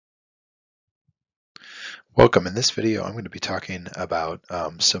Welcome. In this video, I'm going to be talking about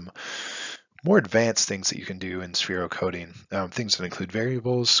some more advanced things that you can do in Sphero coding, things that include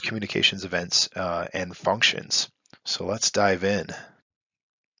variables, communications events, and functions. So let's dive in.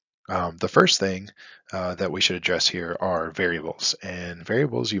 The first thing that we should address here are variables. And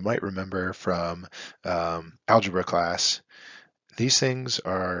variables you might remember from algebra class. These things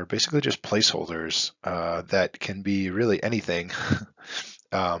are basically just placeholders that can be really anything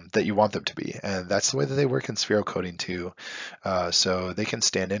that you want them to be. And that's the way that they work in Sphero coding too. So they can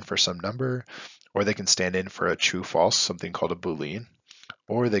stand in for some number, or they can stand in for a true false, something called a Boolean,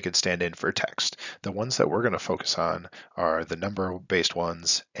 or they could stand in for text. The ones that we're going to focus on are the number-based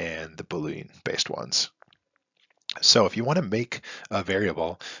ones and the Boolean-based ones. So if you want to make a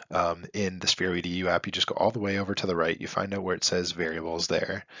variable in the Sphero EDU app, you just go all the way over to the right. You find out where it says variables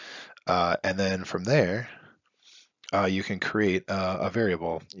there. And then from there, you can create a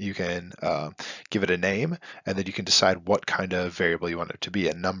variable. You can give it a name, and then you can decide what kind of variable you want it to be.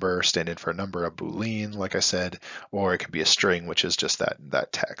 A number, stand in for a number, a Boolean, like I said, or it could be a string, which is just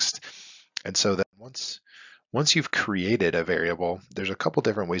that text. And so then once you've created a variable, there's a couple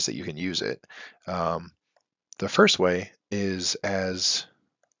different ways that you can use it. The first way is as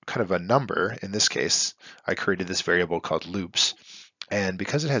kind of a number. In this case, I created this variable called loops. And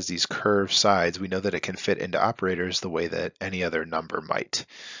because it has these curved sides, we know that it can fit into operators the way that any other number might.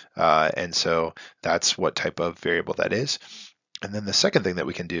 And so that's what type of variable that is. And then the second thing that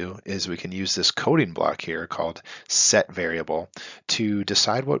we can do is we can use this coding block here called set variable to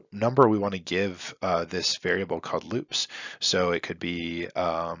decide what number we want to give this variable called loops. So it could be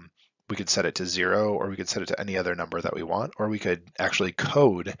we could set it to 0, or we could set it to any other number that we want, or we could actually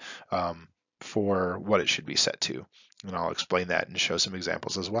code for what it should be set to. And I'll explain that and show some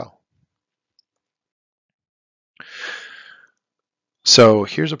examples as well. So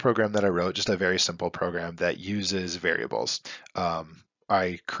here's a program that I wrote, just a very simple program that uses variables.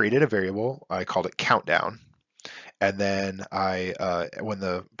 I created a variable, I called it countdown, and then when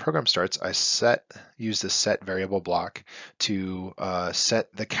the program starts, I use the set variable block to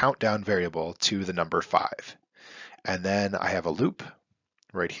set the countdown variable to the number 5. And then I have a loop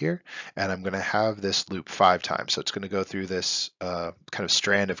right here, and I'm going to have this loop 5 times. So it's going to go through this kind of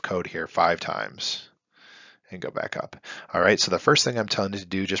strand of code here 5 times and go back up. All right, so the first thing I'm telling it to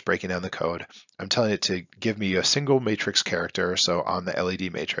do, just breaking down the code, I'm telling it to give me a single matrix character, so on the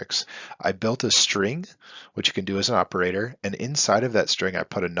LED matrix. I built a string, which you can do as an operator, and inside of that string I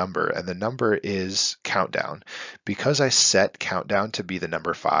put a number, and the number is countdown. Because I set countdown to be the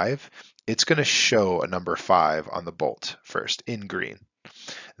number 5, it's going to show a number 5 on the bolt first in green.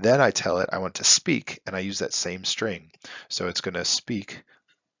 Then I tell it I want to speak, and I use that same string. So it's going to speak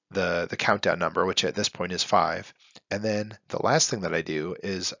the countdown number, which at this point is 5. And then the last thing that I do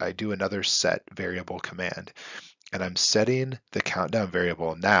is I do another set variable command. And I'm setting the countdown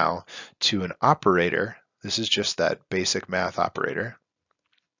variable now to an operator. This is just that basic math operator.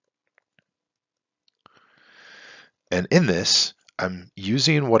 And in this, I'm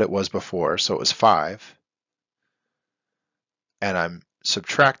using what it was before. So it was 5. And I'm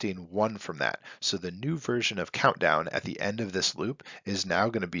subtracting 1 from that. So the new version of countdown at the end of this loop is now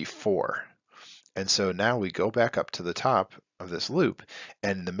going to be 4. And so now we go back up to the top of this loop,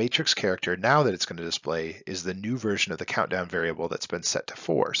 and the matrix character now that it's going to display is the new version of the countdown variable that's been set to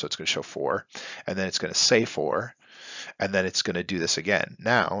 4. So it's going to show 4, and then it's going to say 4, and then it's going to do this again.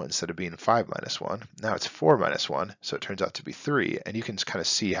 Now, instead of being 5 minus 1, now it's 4 minus 1, so it turns out to be 3, and you can kind of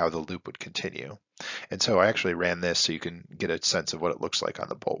see how the loop would continue. And so I actually ran this so you can get a sense of what it looks like on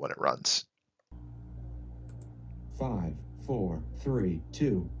the bolt when it runs. 5, 4, 3,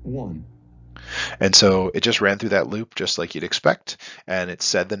 2, 1. And so it just ran through that loop just like you'd expect, and it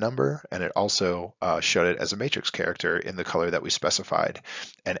said the number, and it also showed it as a matrix character in the color that we specified.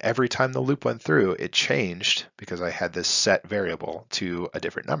 And every time the loop went through, it changed because I had this set variable to a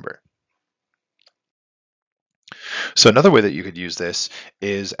different number. So another way that you could use this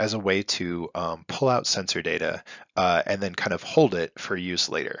is as a way to pull out sensor data and then kind of hold it for use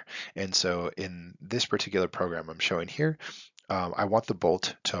later. And so in this particular program I'm showing here, I want the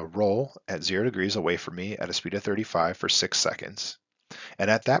bolt to roll at 0 degrees away from me at a speed of 35 for 6 seconds.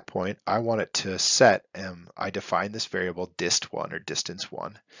 And at that point, I want it to set, I define this variable dist1 or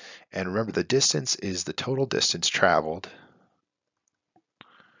distance1. And remember, the distance is the total distance traveled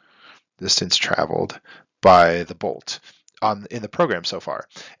by the bolt in the program so far.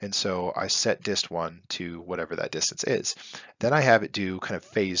 And so I set dist1 to whatever that distance is. Then I have it do kind of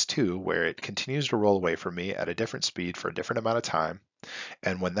phase 2, where it continues to roll away from me at a different speed for a different amount of time.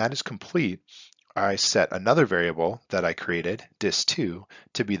 And when that is complete, I set another variable that I created, dist2,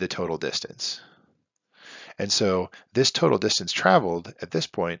 to be the total distance. And so this total distance traveled at this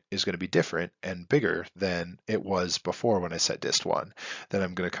point is going to be different and bigger than it was before when I set dist 1. Then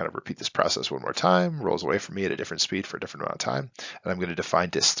I'm going to kind of repeat this process one more time, rolls away from me at a different speed for a different amount of time, and I'm going to define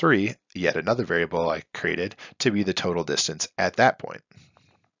dist 3, yet another variable I created, to be the total distance at that point.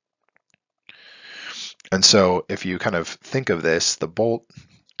 And so if you kind of think of this, the bolt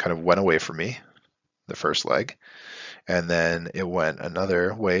kind of went away from me, the first leg, and then it went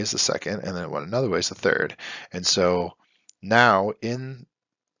another way as the second, and then it went another way as the third. And so now in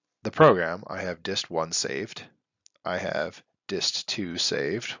the program, I have dist 1 saved, I have dist 2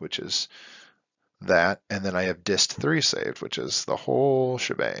 saved, which is that, and then I have dist 3 saved, which is the whole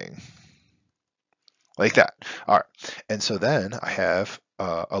shebang. Like that. All right. And so then I have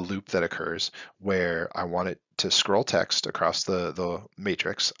a loop that occurs where I want it to scroll text across the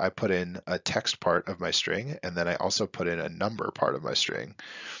matrix. I put in a text part of my string, and then I also put in a number part of my string.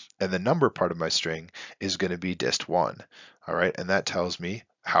 And the number part of my string is going to be dist 1. All right. And that tells me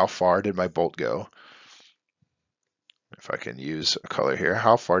how far did my bolt go. If I can use a color here,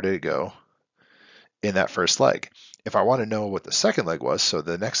 how far did it go in that first leg? If I want to know what the second leg was, so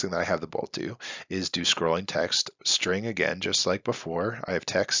the next thing that I have the bolt do is do scrolling text string again, just like before. I have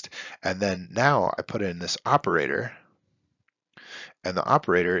text, and then now I put in this operator, and the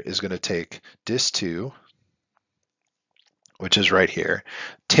operator is going to take dist 2, which is right here,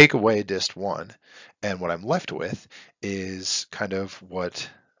 take away dist 1, and what I'm left with is kind of what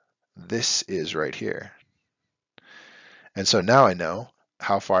this is right here. And so now I know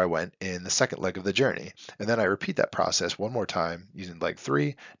how far I went in the second leg of the journey. And then I repeat that process one more time using leg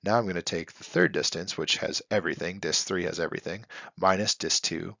 3. Now I'm going to take the third distance, which has everything, dist 3 has everything, minus dist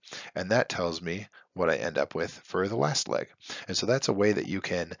 2, and that tells me what I end up with for the last leg. And so that's a way that you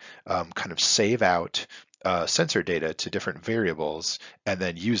can kind of save out sensor data to different variables and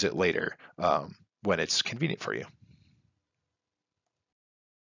then use it later when it's convenient for you.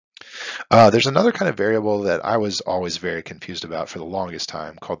 There's another kind of variable that I was always very confused about for the longest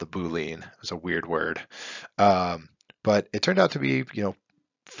time called the Boolean. It's a weird word. But it turned out to be,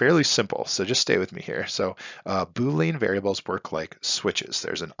 fairly simple. So just stay with me here. So Boolean variables work like switches.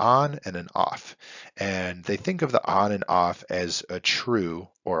 There's an on and an off. And they think of the on and off as a true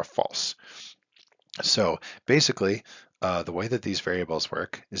or a false. So basically, the way that these variables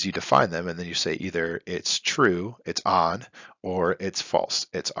work is you define them and then you say either it's true, it's on, or it's false,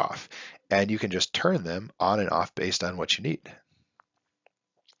 it's off. And you can just turn them on and off based on what you need.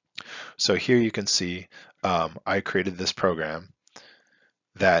 So here you can see I created this program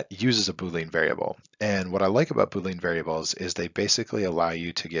that uses a Boolean variable. And what I like about Boolean variables is they basically allow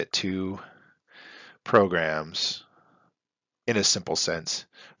you to get two programs in a simple sense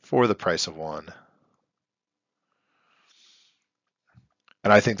for the price of one.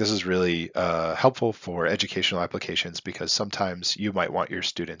 And I think this is really helpful for educational applications because sometimes you might want your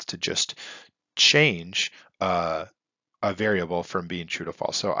students to just change a variable from being true to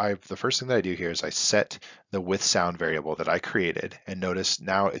false. So the first thing that I do here is I set the with sound variable that I created, and notice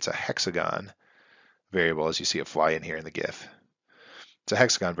now it's a hexagon variable as you see it fly in here in the GIF. It's a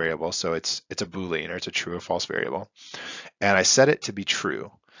hexagon variable, so it's a Boolean, or it's a true or false variable. And I set it to be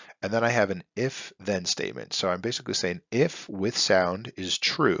true. And then I have an if then statement. So I'm basically saying if with sound is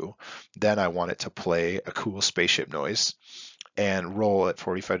true, then I want it to play a cool spaceship noise and roll at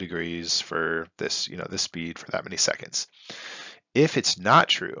 45 degrees for this, this speed for that many seconds. If it's not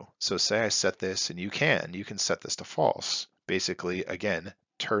true, so say I set this, and you can set this to false. Basically, again,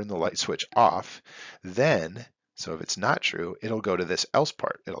 turn the light switch off. Then, so if it's not true, it'll go to this else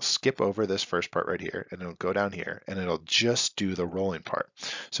part. It'll skip over this first part right here, and it'll go down here, and it'll just do the rolling part.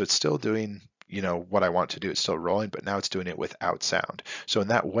 So it's still doing, what I want to do. It's still rolling, but now it's doing it without sound. So in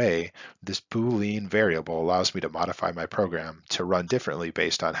that way, this Boolean variable allows me to modify my program to run differently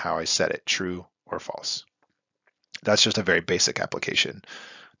based on how I set it, true or false. That's just a very basic application.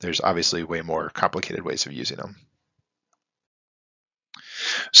 There's obviously way more complicated ways of using them.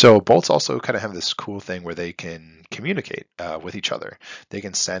 So bolts also kind of have this cool thing where they can communicate with each other. They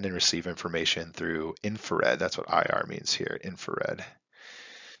can send and receive information through infrared. That's what IR means here, infrared.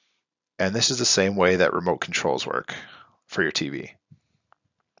 And this is the same way that remote controls work for your TV.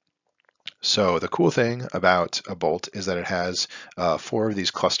 So the cool thing about a bolt is that it has 4 of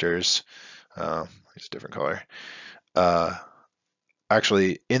these clusters. It's a different color.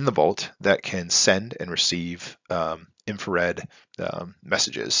 Actually in the bolt that can send and receive infrared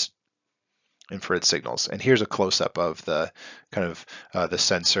messages, infrared signals. And here's a close-up of the kind of the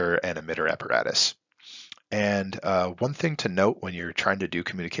sensor and emitter apparatus. And one thing to note when you're trying to do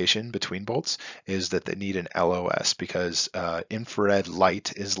communication between bolts is that they need an LOS because infrared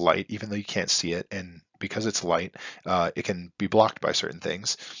light is light, even though you can't see it, and because it's light, it can be blocked by certain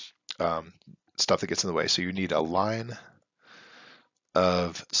things, stuff that gets in the way. So you need a line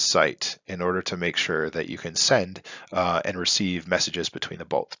of sight in order to make sure that you can send and receive messages between the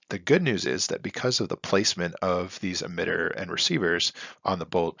bolt. The good news is that because of the placement of these emitter and receivers on the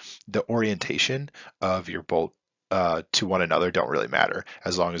bolt, the orientation of your bolt to one another don't really matter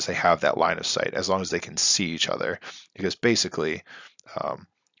as long as they have that line of sight, as long as they can see each other, because basically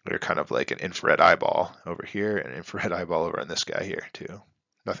they're kind of like an infrared eyeball over here and an infrared eyeball over on this guy here too.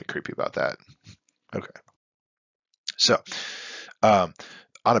 Nothing creepy about that. Okay. So um,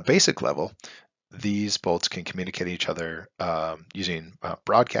 on a basic level, these bolts can communicate each other using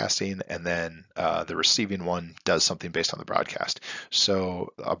broadcasting, and then the receiving one does something based on the broadcast.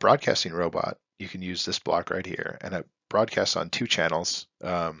 So a broadcasting robot, you can use this block right here, and it broadcasts on 2 channels,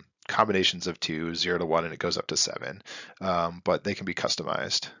 combinations of 2, 0 to 1, and it goes up to 7, but they can be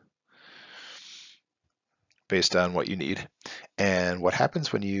customized based on what you need. And what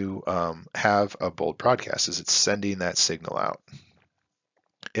happens when you have a bolt broadcast is it's sending that signal out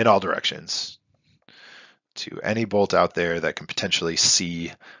in all directions to any bolt out there that can potentially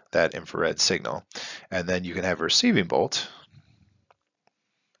see that infrared signal. And then you can have a receiving bolt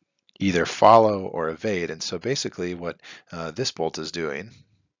either follow or evade. And so basically what this bolt is doing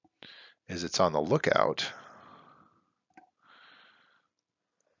is it's on the lookout.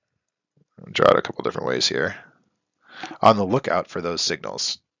 I'll draw it a couple different ways here. On the lookout for those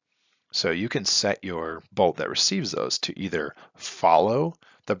signals. So you can set your bolt that receives those to either follow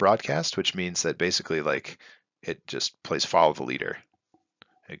the broadcast, which means that basically like it just plays follow the leader.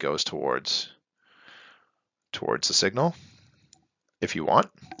 It goes towards the signal if you want,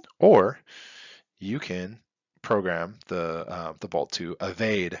 or you can program the bolt to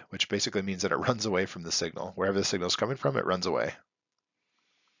evade, which basically means that it runs away from the signal. Wherever the signal is coming from, it runs away,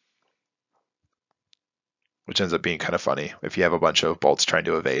 which ends up being kind of funny. If you have a bunch of bolts trying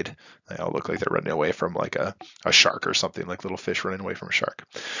to evade, they all look like they're running away from like a shark or something, like little fish running away from a shark.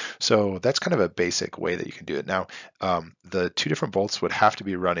 So that's kind of a basic way that you can do it. Now, the 2 different bolts would have to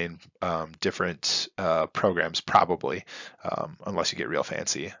be running different programs, probably, unless you get real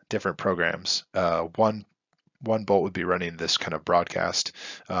fancy, different programs. One bolt would be running this kind of broadcast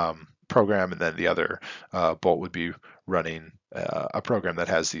program, and then the other bolt would be running a program that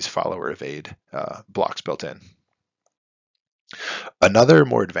has these follow or evade blocks built in. Another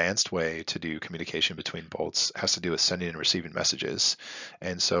more advanced way to do communication between bolts has to do with sending and receiving messages.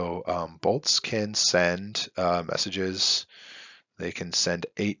 And so bolts can send messages. They can send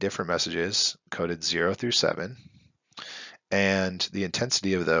 8 different messages coded 0 through 7. And the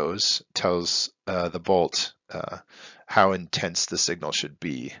intensity of those tells the bolt how intense the signal should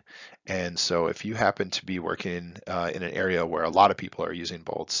be. And so if you happen to be working in an area where a lot of people are using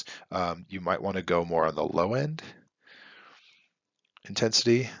bolts, you might want to go more on the low end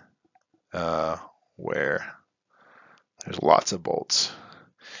intensity, where there's lots of bolts.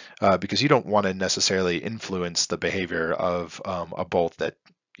 Because you don't want to necessarily influence the behavior of a bolt that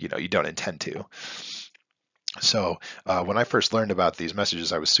you don't intend to. So when I first learned about these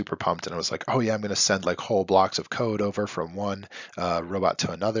messages, I was super pumped, and I was like, oh yeah, I'm going to send like whole blocks of code over from one robot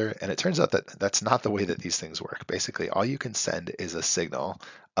to another. And it turns out that that's not the way that these things work. Basically, all you can send is a signal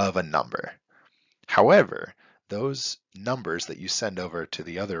of a number. However, those numbers that you send over to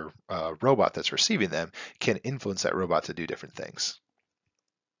the other robot that's receiving them can influence that robot to do different things.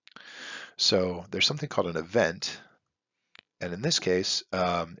 So there's something called an event. And in this case,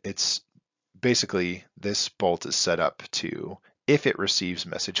 it's basically this bolt is set up to, if it receives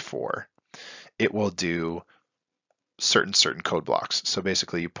message 4, it will do certain code blocks. So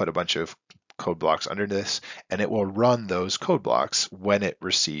basically you put a bunch of code blocks under this, and it will run those code blocks when and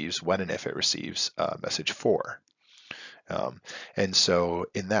if it receives message 4. And so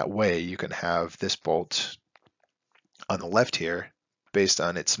in that way, you can have this bolt on the left here based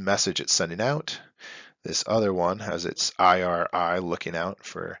on its message it's sending out. This other one has its IRI looking out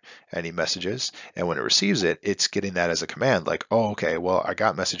for any messages, and when it receives it, it's getting that as a command, like, oh, okay, well, I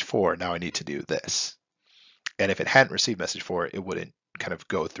got message 4, now I need to do this. And if it hadn't received message 4, it wouldn't kind of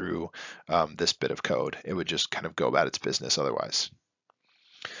go through this bit of code. It would just kind of go about its business otherwise.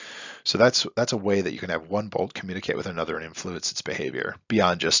 So that's a way that you can have one bolt communicate with another and influence its behavior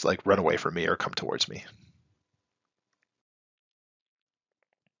beyond just like run away from me or come towards me.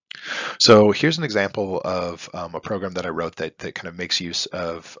 So here's an example of a program that I wrote that kind of makes use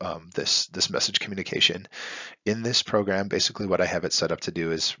of this message communication. In this program, basically what I have it set up to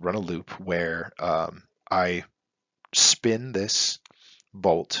do is run a loop where I spin this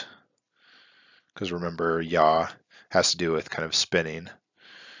bolt, because remember, yaw has to do with kind of spinning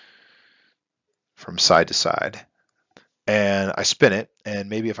from side to side, and I spin it, and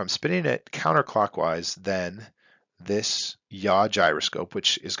maybe if I'm spinning it counterclockwise, then this yaw gyroscope,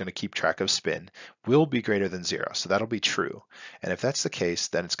 which is going to keep track of spin, will be greater than 0. So that'll be true. And if that's the case,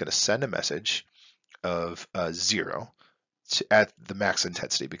 then it's going to send a message of 0 at the max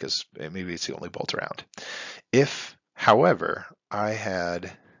intensity, because maybe it's the only bolt around. If, however, I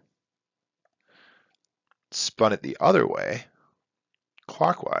had spun it the other way,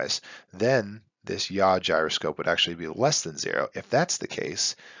 clockwise, then this yaw gyroscope would actually be less than 0. If that's the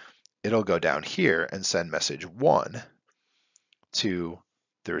case, it'll go down here and send message 1 to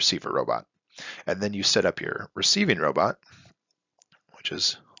the receiver robot. And then you set up your receiving robot, which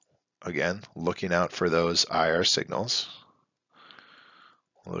is, again, looking out for those IR signals,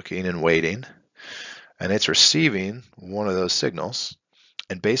 looking and waiting, and it's receiving one of those signals.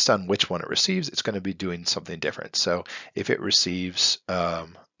 And based on which one it receives, it's going to be doing something different. So if it receives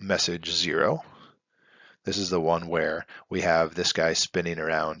message 0, this is the one where we have this guy spinning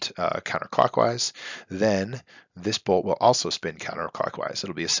around counterclockwise, then this bolt will also spin counterclockwise.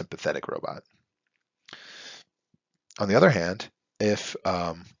 It'll be a sympathetic robot. On the other hand, if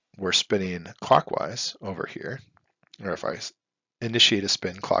we're spinning clockwise over here, or if I initiate a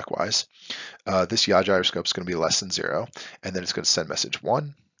spin clockwise, this yaw gyroscope is going to be less than 0, and then it's going to send message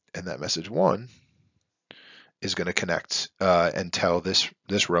 1, and that message 1 is going to connect and tell this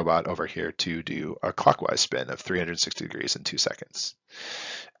robot over here to do a clockwise spin of 360 degrees in 2 seconds.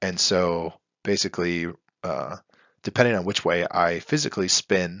 And so basically, depending on which way I physically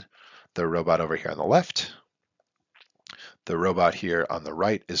spin the robot over here on the left, the robot here on the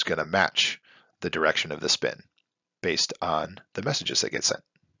right is going to match the direction of the spin based on the messages that get sent.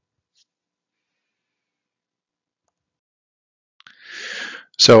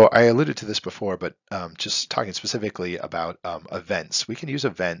 So I alluded to this before, but just talking specifically about events. We can use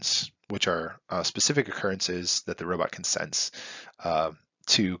events, which are specific occurrences that the robot can sense,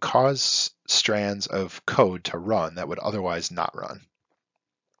 to cause strands of code to run that would otherwise not run.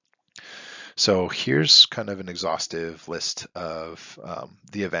 So here's kind of an exhaustive list of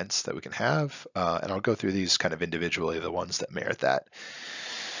the events that we can have, and I'll go through these kind of individually, the ones that merit that.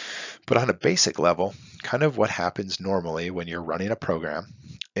 But on a basic level, kind of what happens normally when you're running a program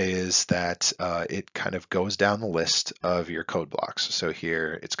is that it kind of goes down the list of your code blocks. So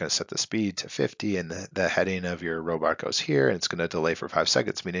here it's going to set the speed to 50, and the heading of your robot goes here, and it's going to delay for 5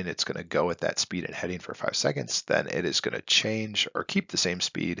 seconds, meaning it's going to go at that speed and heading for 5 seconds. Then it is going to change or keep the same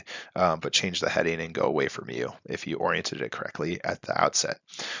speed, but change the heading and go away from you if you oriented it correctly at the outset.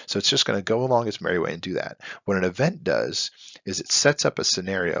 So it's just going to go along its merry way and do that. What an event does is it sets up a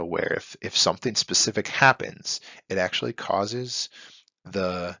scenario where if something specific happens, it actually causes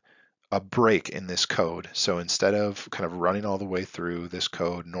a break in this code. So instead of kind of running all the way through this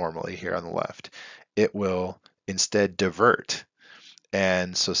code normally here on the left, it will instead divert.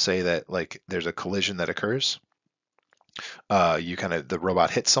 And so say that like there's a collision that occurs, the robot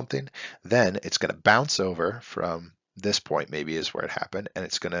hits something, then it's going to bounce over from this point, maybe is where it happened, and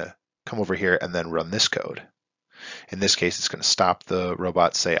it's going to come over here and then run this code. In this case, it's going to stop the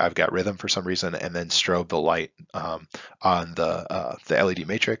robot, say I've got rhythm for some reason, and then strobe the light on the LED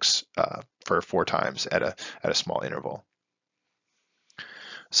matrix for 4 times at a small interval.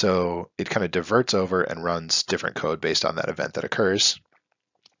 So it kind of diverts over and runs different code based on that event that occurs.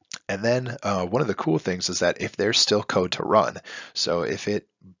 And then one of the cool things is that if there's still code to run, so if it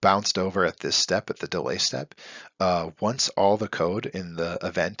bounced over at this step, at the delay step, once all the code in the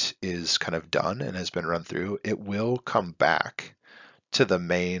event is kind of done and has been run through, it will come back to the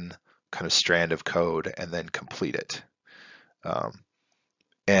main kind of strand of code and then complete it.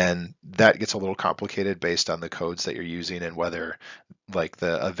 And that gets a little complicated based on the codes that you're using and whether like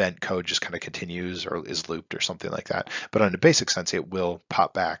the event code just kind of continues or is looped or something like that. But in a basic sense, it will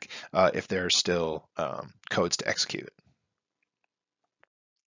pop back if there's still codes to execute.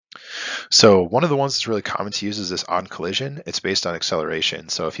 So one of the ones that's really common to use is this on collision. It's based on acceleration.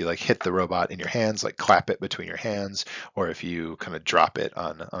 So if you like hit the robot in your hands, like clap it between your hands, or if you kind of drop it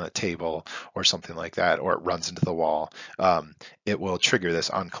on a table or something like that, or it runs into the wall, it will trigger this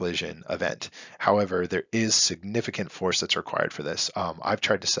on collision event. However, there is significant force that's required for this. I've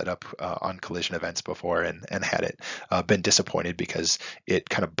tried to set up on collision events before and had it been disappointed because it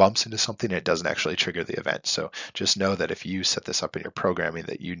kind of bumps into something and it doesn't actually trigger the event. So just know that if you set this up in your programming,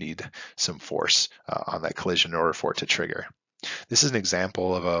 that you need some force on that collision in order for it to trigger. This is an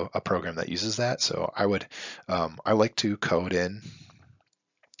example of a program that uses that. So I like to code in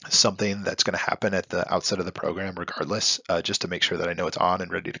something that's going to happen at the outset of the program regardless, just to make sure that I know it's on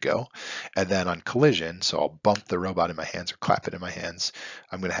and ready to go. And then on collision, so I'll bump the robot in my hands or clap it in my hands.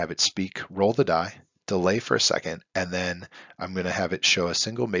 I'm going to have it speak, roll the die, delay for a second, and then I'm going to have it show a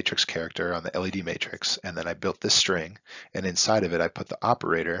single matrix character on the LED matrix. And then I built this string, and inside of it, I put the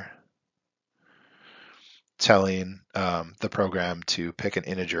operator telling the program to pick an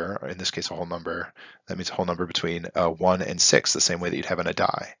integer, or in this case a whole number. That means a whole number between 1 and 6, the same way that you'd have in a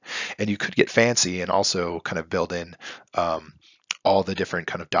die. And you could get fancy and also kind of build in all the different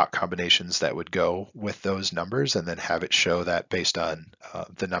kind of dot combinations that would go with those numbers and then have it show that based on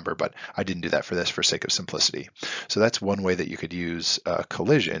the number, but I didn't do that for this for sake of simplicity. So that's one way that you could use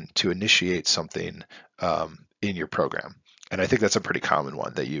collision to initiate something in your program. And I think that's a pretty common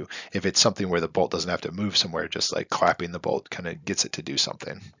one that if it's something where the bolt doesn't have to move somewhere, just like clapping the bolt kind of gets it to do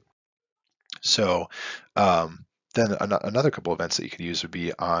something. So then another couple events that you could use would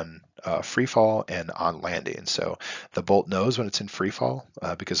be on free fall and on landing. So the bolt knows when it's in free fall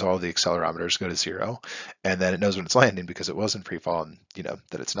because all the accelerometers go to 0, and then it knows when it's landing because it was in free fall and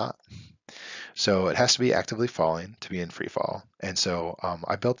that it's not. So it has to be actively falling to be in free fall. And so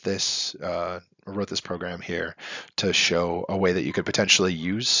I built this, wrote this program here to show a way that you could potentially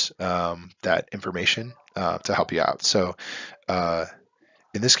use that information to help you out. So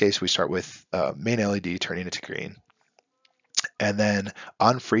in this case, we start with main LED turning into green. And then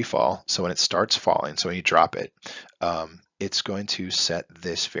on free fall, so when it starts falling, so when you drop it, it's going to set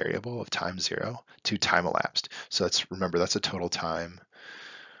this variable of time 0 to time elapsed. So remember, that's a total time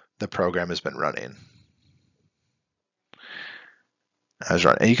the program has been running.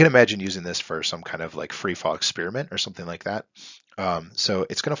 And you can imagine using this for some kind of like free fall experiment or something like that. So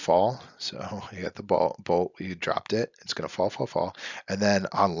it's going to fall. So you got the bolt, you dropped it. It's going to fall. And then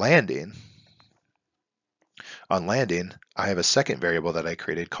on landing, I have a second variable that I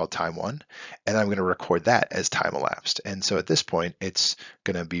created called time1, and I'm going to record that as time elapsed. And so at this point, it's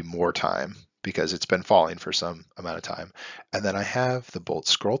going to be more time because it's been falling for some amount of time. And then I have the bolt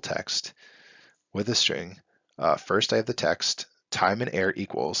scroll text with a string. First, I have the text, time and air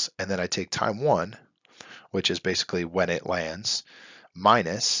equals, and then I take time1, which is basically when it lands,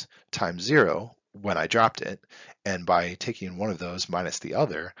 minus time 0 when I dropped it. And by taking one of those minus the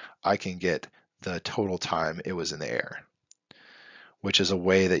other, I can get the total time it was in the air, which is a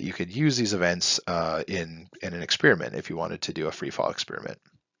way that you could use these events in an experiment if you wanted to do a free fall experiment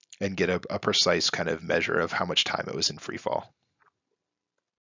and get a precise kind of measure of how much time it was in free fall.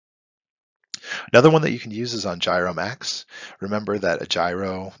 Another one that you can use is on gyro max. Remember that a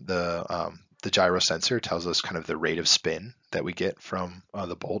gyro, the gyro sensor tells us kind of the rate of spin that we get from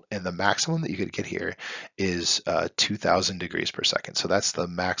the bolt, and the maximum that you could get here is 2,000 degrees per second. So that's the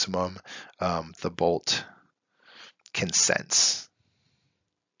maximum the bolt can sense.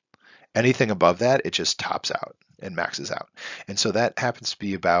 Anything above that, it just tops out and maxes out. And so that happens to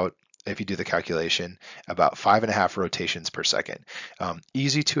be about, if you do the calculation, about 5.5 rotations per second.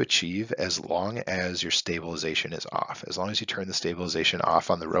 Easy to achieve as long as your stabilization is off. As long as you turn the stabilization off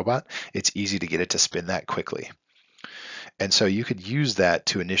on the robot, it's easy to get it to spin that quickly. And so you could use that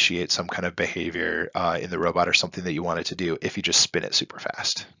to initiate some kind of behavior in the robot or something that you wanted to do if you just spin it super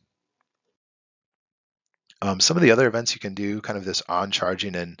fast. Some of the other events you can do, kind of this on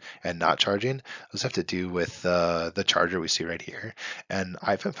charging and not charging, those have to do with the charger we see right here. And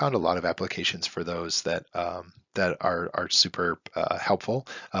I haven't found a lot of applications for those that are super helpful,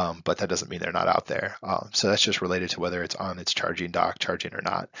 but that doesn't mean they're not out there. So that's just related to whether it's on its charging dock, charging or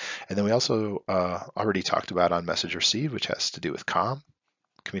not. And then we also already talked about on message receive, which has to do with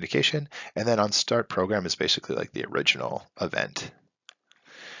communication. And then on start program is basically like the original event.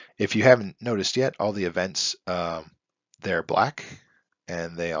 If you haven't noticed yet, all the events, they're black,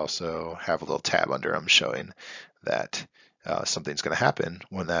 and they also have a little tab under them showing that something's going to happen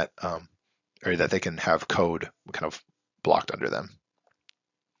when that, or that they can have code kind of blocked under them.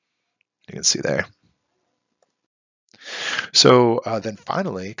 You can see there. So then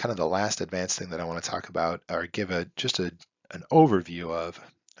finally, kind of the last advanced thing that I want to talk about, or give just an overview of,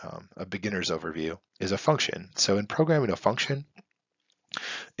 a beginner's overview, is a function. So in programming, a function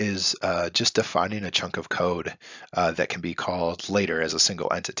is just defining a chunk of code that can be called later as a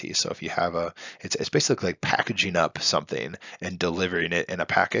single entity. So if you have it's basically like packaging up something and delivering it in a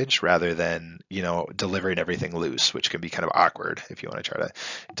package rather than, delivering everything loose, which can be kind of awkward if you want to try to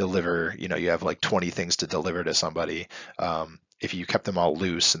deliver, you have like 20 things to deliver to somebody. if you kept them all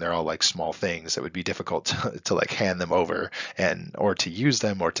loose and they're all like small things, it would be difficult to like hand them over and or to use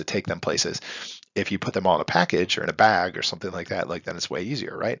them or to take them places. If you put them all in a package or in a bag or something like that, like then it's way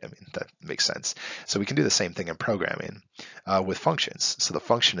easier, right? I mean, that makes sense. So we can do the same thing in programming with functions. So the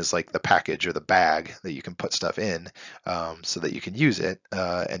function is like the package or the bag that you can put stuff in so that you can use it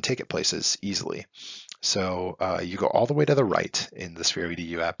and take it places easily. So you go all the way to the right in the Sphero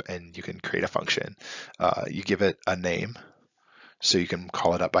EDU app and you can create a function. You give it a name so you can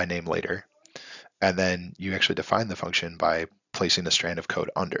call it up by name later. And then you actually define the function by placing a strand of code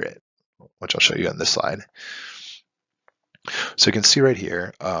under it, which I'll show you on this slide. So you can see right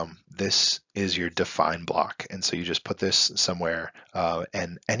here, this is your define block. And so you just put this somewhere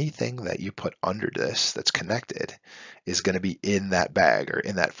and anything that you put under this that's connected is going to be in that bag or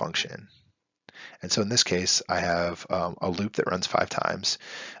in that function. And so in this case, I have a loop that runs 5 times.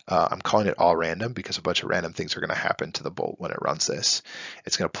 I'm calling it all random because a bunch of random things are going to happen to the bolt when it runs this.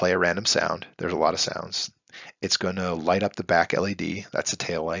 It's going to play a random sound. There's a lot of sounds. It's going to light up the back LED. That's a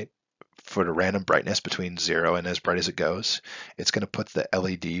tail light for the random brightness between 0 and as bright as it goes. It's going to put the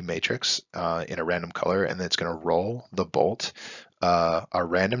LED matrix in a random color, and then it's going to roll the bolt a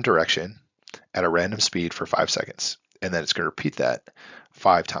random direction at a random speed for 5 seconds. And then it's going to repeat that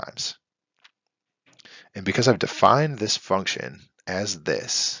 5 times. And because I've defined this function as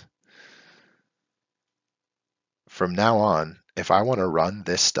this, from now on, if I want to run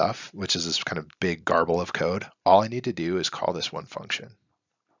this stuff, which is this kind of big garble of code, all I need to do is call this one function.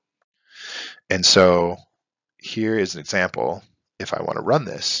 And so here is an example. If I want to run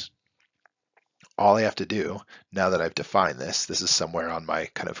this, all I have to do, now that I've defined this is somewhere on my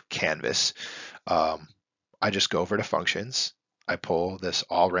kind of canvas, I just go over to functions, I pull this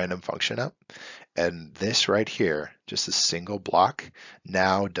all random function up, and this right here, just a single block,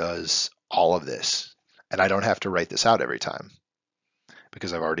 now does all of this. And I don't have to write this out every time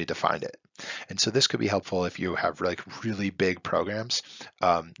because I've already defined it. And so this could be helpful if you have like really big programs.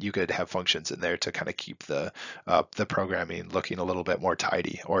 You could have functions in there to kind of keep the programming looking a little bit more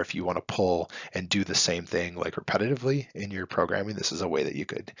tidy. Or if you want to pull and do the same thing like repetitively in your programming, this is a way that you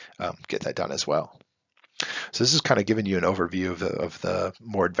could get that done as well. So this is kind of giving you an overview of the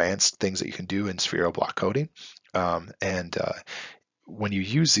more advanced things that you can do in Sphero block coding. When you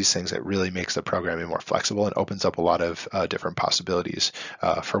use these things, it really makes the programming more flexible and opens up a lot of different possibilities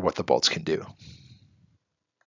for what the bolts can do.